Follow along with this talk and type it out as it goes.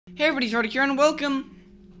Hey everybody, Stardog here and welcome.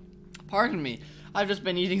 Pardon me, I've just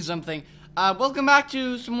been eating something. Welcome back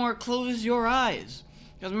to some more Close Your Eyes.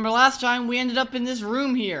 Because remember last time we ended up in this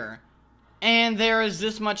room here. And there is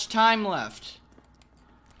this much time left.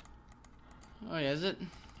 Oh yeah, is it?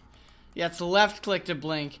 Yeah, it's the left click to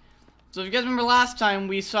blink. So if you guys remember last time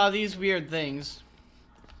we saw these weird things.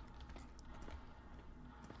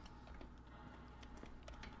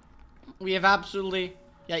 We have absolutely...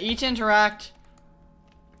 yeah, eat to interact.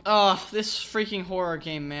 Oh, this freaking horror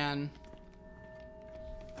game, man.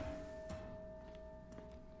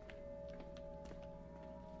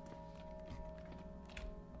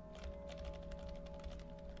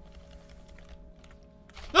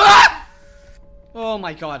 Ah! Oh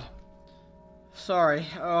my god. Sorry.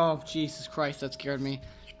 Oh, Jesus Christ, that scared me.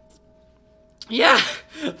 Yeah!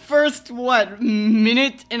 First, what,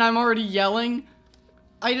 minute and I'm already yelling?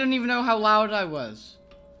 I didn't even know how loud I was.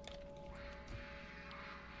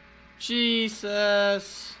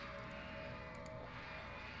 Jesus.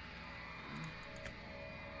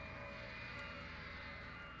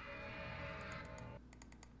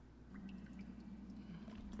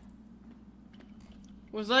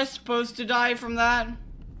 Was I supposed to die from that?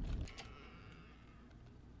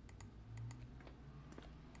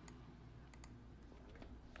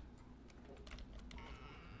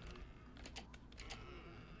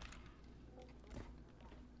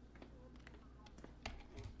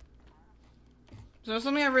 So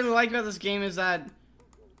something I really like about this game is that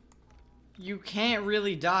you can't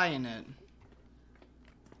really die in it.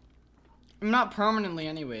 Not permanently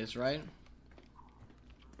anyways, right?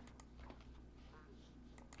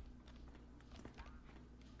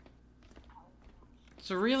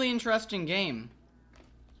 It's a really interesting game.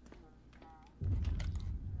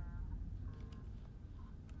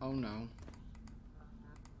 Oh no.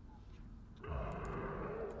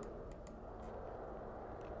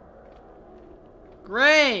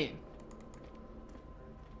 Great!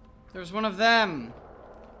 There's one of them.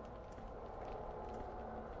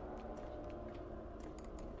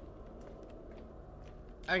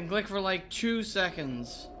 I can click for like 2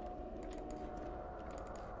 seconds.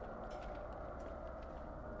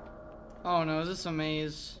 Oh no, is this a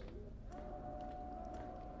maze?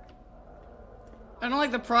 I don't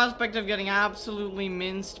like the prospect of getting absolutely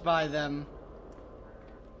minced by them.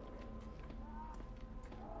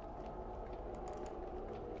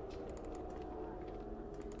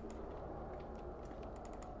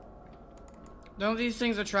 Don't these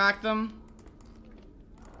things attract them?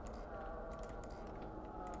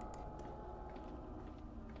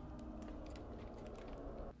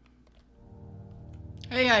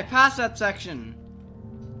 Hey, I passed that section.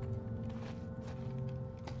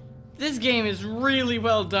 This game is really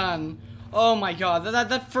well done. Oh my god,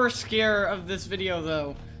 that first scare of this video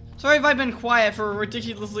though. Sorry if I've been quiet for a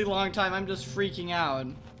ridiculously long time, I'm just freaking out.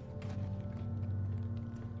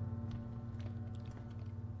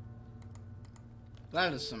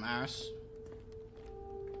 That is some ass.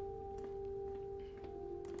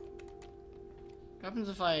 What happens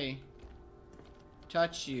if I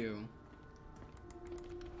touch you?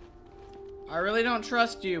 I really don't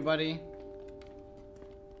trust you, buddy.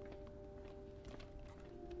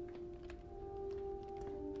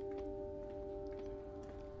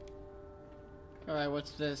 Alright,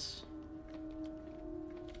 what's this?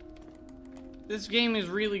 This game is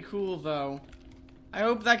really cool, though. I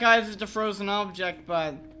hope that guy's just a frozen object,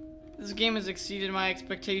 but this game has exceeded my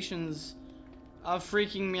expectations of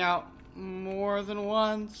freaking me out more than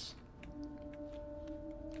once.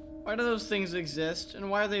 Why do those things exist, and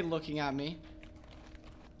why are they looking at me?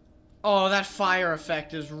 Oh, that fire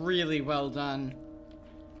effect is really well done.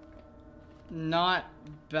 Not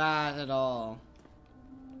bad at all.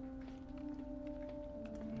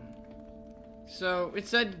 So, it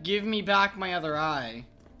said, give me back my other eye.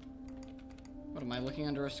 What, am I looking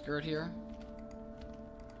under a skirt here?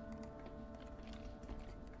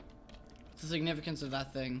 What's the significance of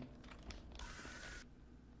that thing?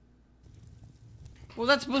 Well,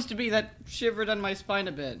 that's supposed to be that shivered on my spine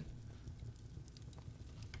a bit.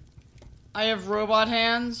 I have robot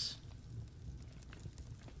hands.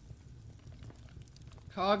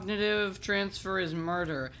 Cognitive transfer is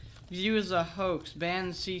murder. View is a hoax.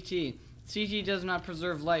 Ban CT. CT does not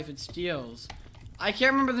preserve life, it steals. I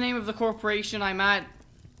can't remember the name of the corporation I'm at.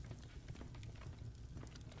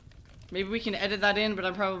 Maybe we can edit that in, but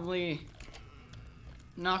I'm probably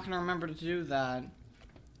not gonna remember to do that.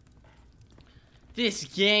 This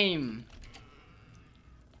game.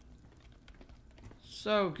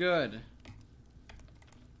 So good.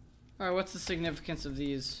 Alright, what's the significance of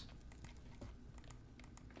these?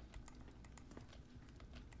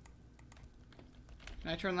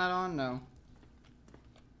 Can I turn that on? No.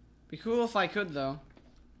 Be cool if I could, though.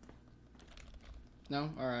 No?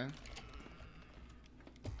 Alright.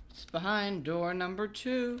 It's behind door number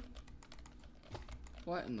 2.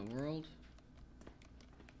 What in the world?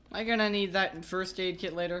 Am I gonna need that first aid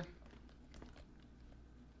kit later?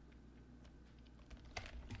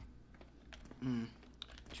 Hmm.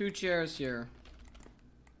 2 chairs here.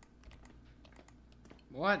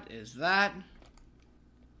 What is that?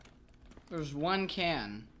 There's 1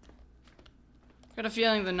 can. Got a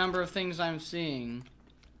feeling the number of things I'm seeing.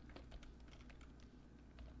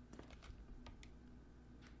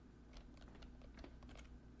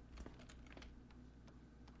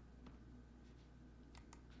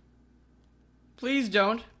 Please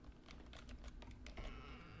don't.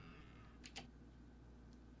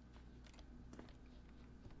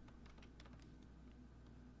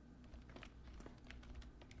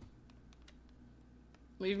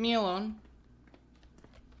 Leave me alone.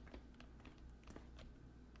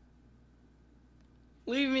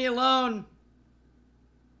 Leave me alone.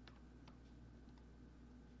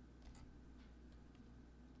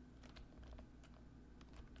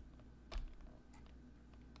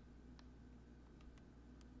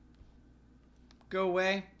 Go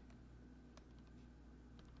away.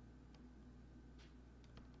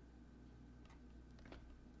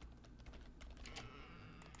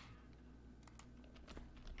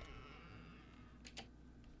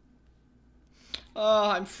 Oh,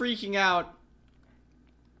 I'm freaking out.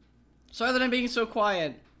 Sorry that I'm being so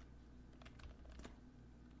quiet.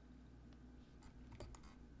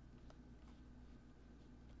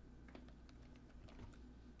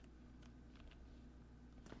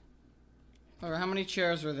 Alright, how many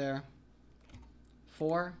chairs are there?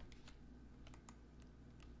 4?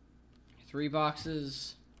 3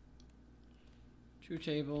 boxes. 2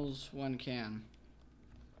 tables, 1 can.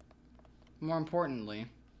 More importantly,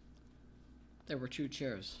 there were 2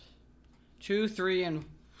 chairs. 2, 3, and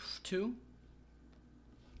 2?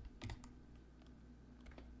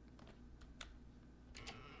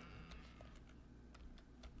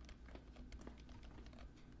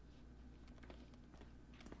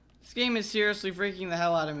 This game is seriously freaking the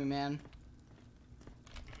hell out of me, man.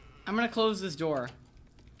 I'm gonna close this door.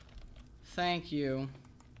 Thank you.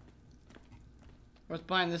 What's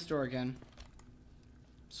behind this door again?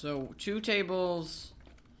 So, 2 tables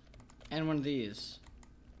and 1 of these.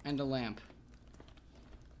 And a lamp.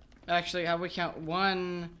 Actually, how do we count?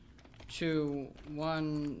 1, 2,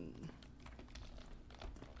 1.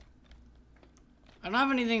 I don't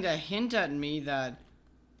have anything to hint at me that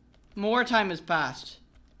more time has passed.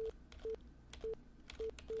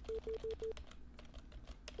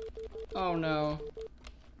 Oh no.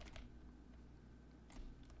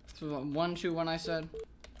 So 1, 2, 1 I said.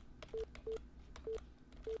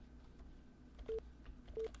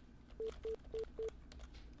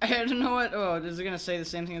 I don't know what. Oh, is it gonna say the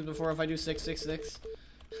same thing as before if I do 666?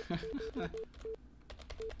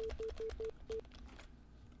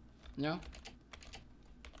 No?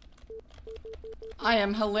 I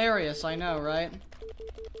am hilarious, I know, right?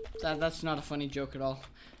 That's not a funny joke at all.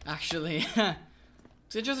 Actually.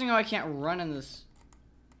 It's interesting how I can't run in this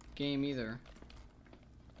game either.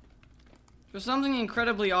 There's something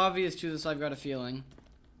incredibly obvious to this, I've got a feeling.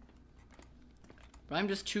 But I'm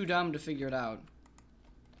just too dumb to figure it out.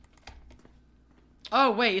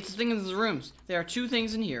 Oh, wait, it's the thing in the rooms. There are 2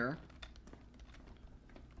 things in here.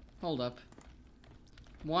 Hold up.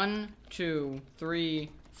 1, 2, 3,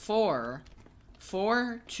 4.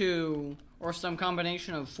 4, 2, or some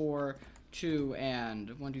combination of 4, 2,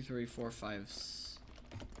 and 1, 2, 3, 4, 5,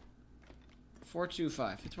 4, 2,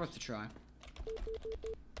 5. It's worth a try.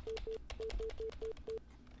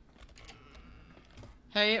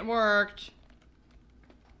 Hey, it worked.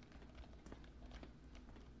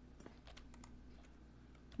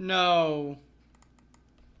 No.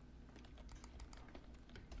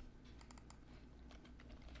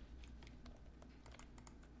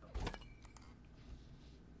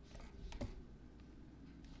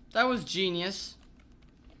 That was genius.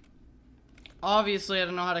 Obviously, I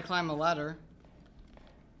don't know how to climb a ladder.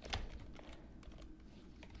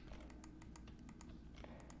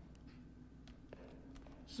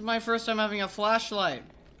 This is my first time having a flashlight.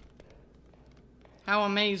 How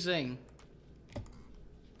amazing.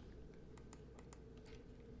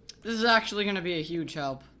 This is actually going to be a huge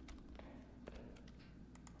help.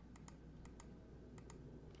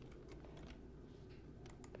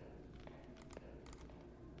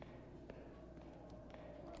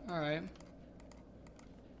 Alright.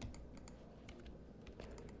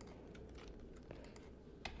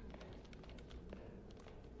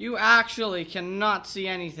 You actually cannot see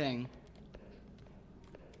anything.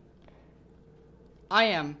 I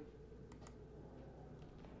am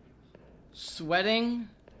sweating.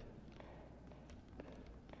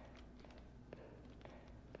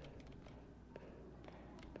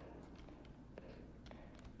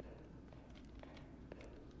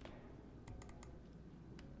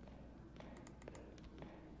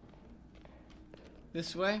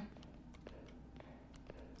 This way?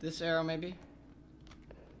 This arrow, maybe?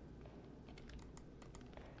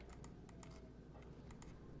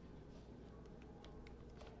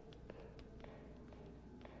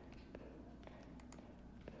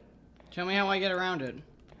 Tell me how I get around it.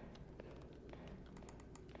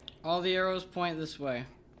 All the arrows point this way.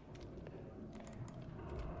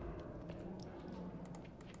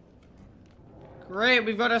 Great,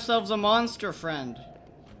 we've got ourselves a monster friend.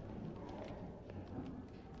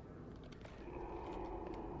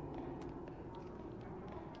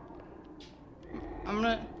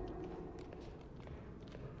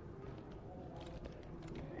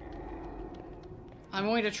 I'm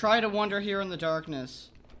going to try to wander here in the darkness.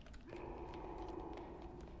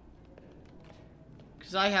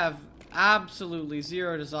 Because I have absolutely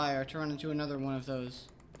zero desire to run into another one of those.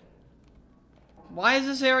 Why is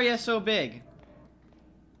this area so big?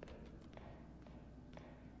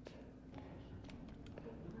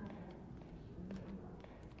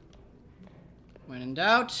 When in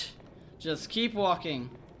doubt, just keep walking.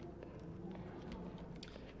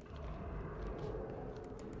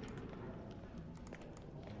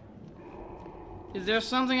 Is there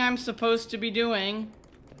something I'm supposed to be doing?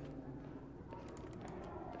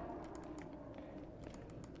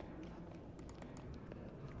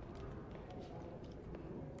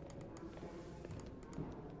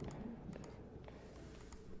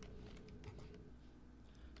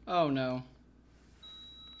 Oh no.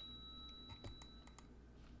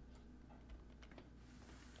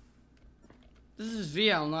 This is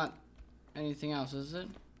VL, not anything else, is it?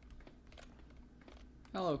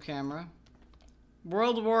 Hello, camera.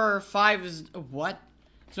 World War V is... what?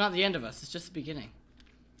 It's not the end of us, it's just the beginning.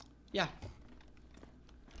 Yeah.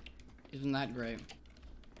 Isn't that great?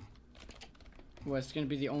 Well, it's gonna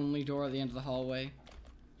be the only door at the end of the hallway.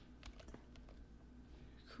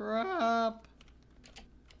 Crap.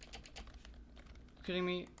 Kidding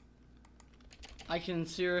me? I can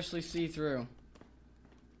seriously see through.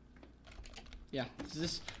 Yeah, is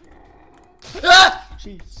this... ah!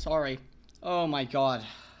 Jeez, sorry. Oh my god.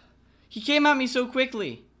 He came at me so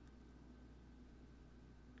quickly.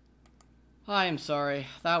 I am sorry.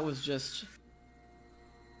 That was just...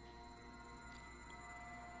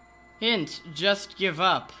 hint, just give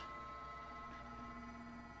up.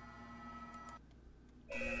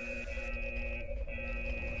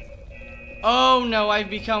 Oh no, I've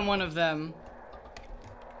become one of them.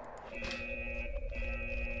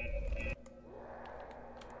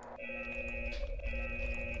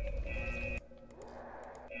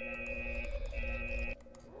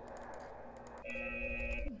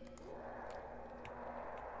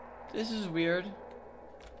 This is weird.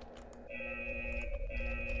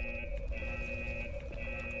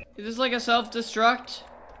 Is this like a self-destruct?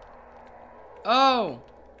 Oh!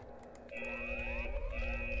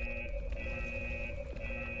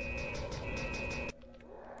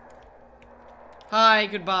 Hi,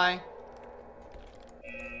 goodbye.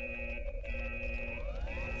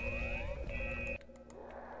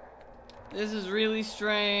 This is really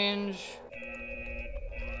strange.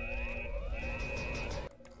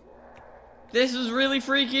 This is really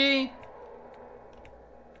freaky.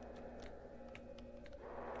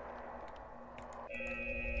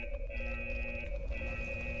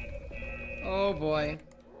 Oh boy.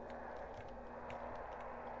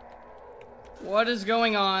 What is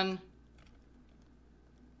going on?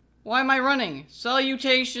 Why am I running?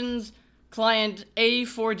 Salutations, client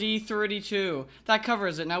A4D32. That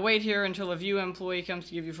covers it. Now wait here until a view employee comes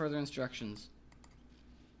to give you further instructions.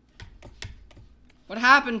 What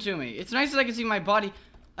happened to me? It's nice that I can see my body.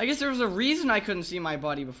 I guess there was a reason I couldn't see my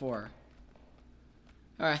body before.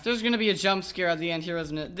 Alright, there's gonna be a jump scare at the end here,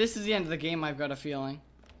 isn't it? This is the end of the game, I've got a feeling.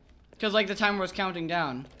 Because, like, the timer was counting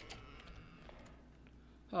down.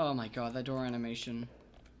 Oh my god, that door animation.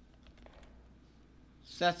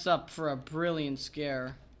 Sets up for a brilliant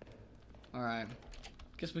scare. Alright.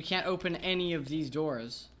 Guess we can't open any of these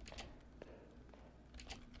doors.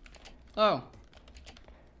 Oh.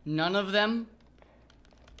 None of them?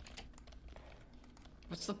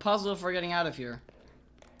 What's the puzzle for getting out of here?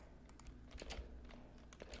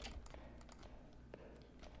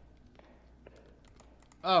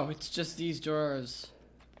 Oh, it's just these doors.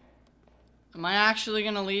 Am I actually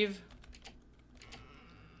gonna leave?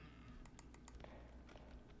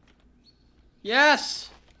 Yes!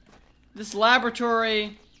 This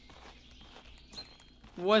laboratory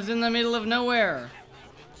was in the middle of nowhere.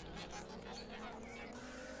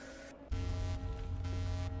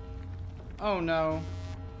 Oh no.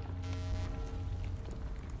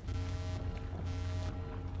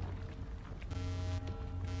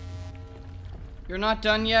 You're not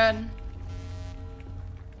done yet?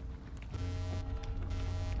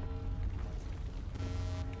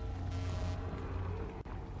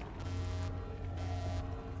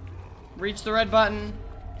 Reach the red button.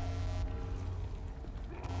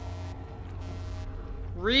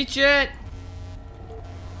 Reach it!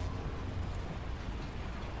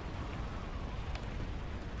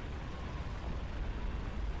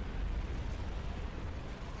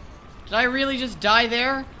 Did I really just die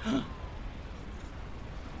there?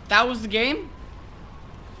 That was the game?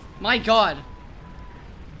 My god.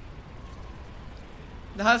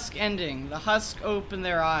 The husk ending. The husk open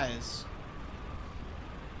their eyes.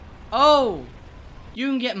 Oh! You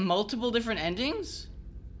can get multiple different endings?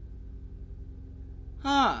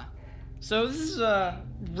 Huh. So this is a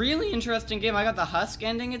really interesting game. I got the husk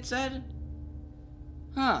ending, it said?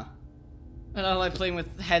 Huh. And I like playing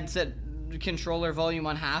with headset controller volume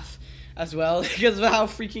on half as well because of how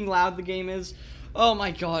freaking loud the game is. Oh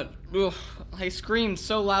my god. Ugh. I screamed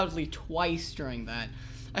so loudly twice during that.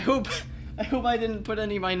 I hope I didn't put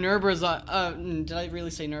any of my neighbors on did I really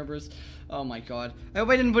say neighbors? Oh my god. I hope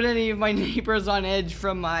I didn't put any of my neighbors on edge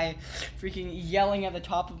from my freaking yelling at the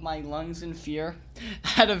top of my lungs in fear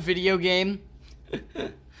at a video game.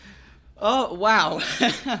 Oh wow.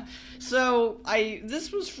 So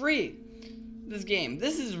this was free. This game.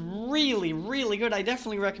 This is really, really good. I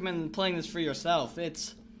definitely recommend playing this for yourself.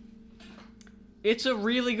 It's a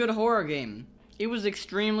really good horror game. It was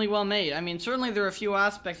extremely well made. I mean, certainly there are a few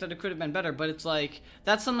aspects that it could have been better, but it's like,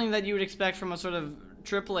 that's something that you would expect from a sort of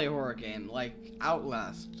AAA horror game, like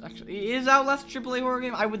Outlast. Actually, is Outlast a AAA horror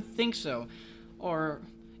game? I would think so. Or,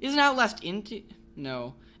 isn't Outlast indie?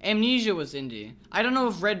 No. Amnesia was indie. I don't know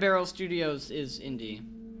if Red Barrel Studios is indie.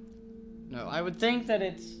 No, I would think that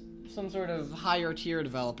it's some sort of higher tier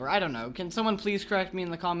developer. I don't know. Can someone please correct me in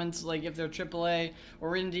the comments, like if they're AAA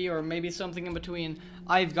or indie or maybe something in between?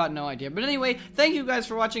 I've got no idea. But anyway, thank you guys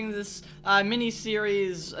for watching this mini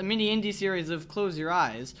indie series of Close Your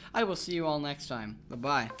Eyes. I will see you all next time.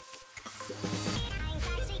 Bye-bye.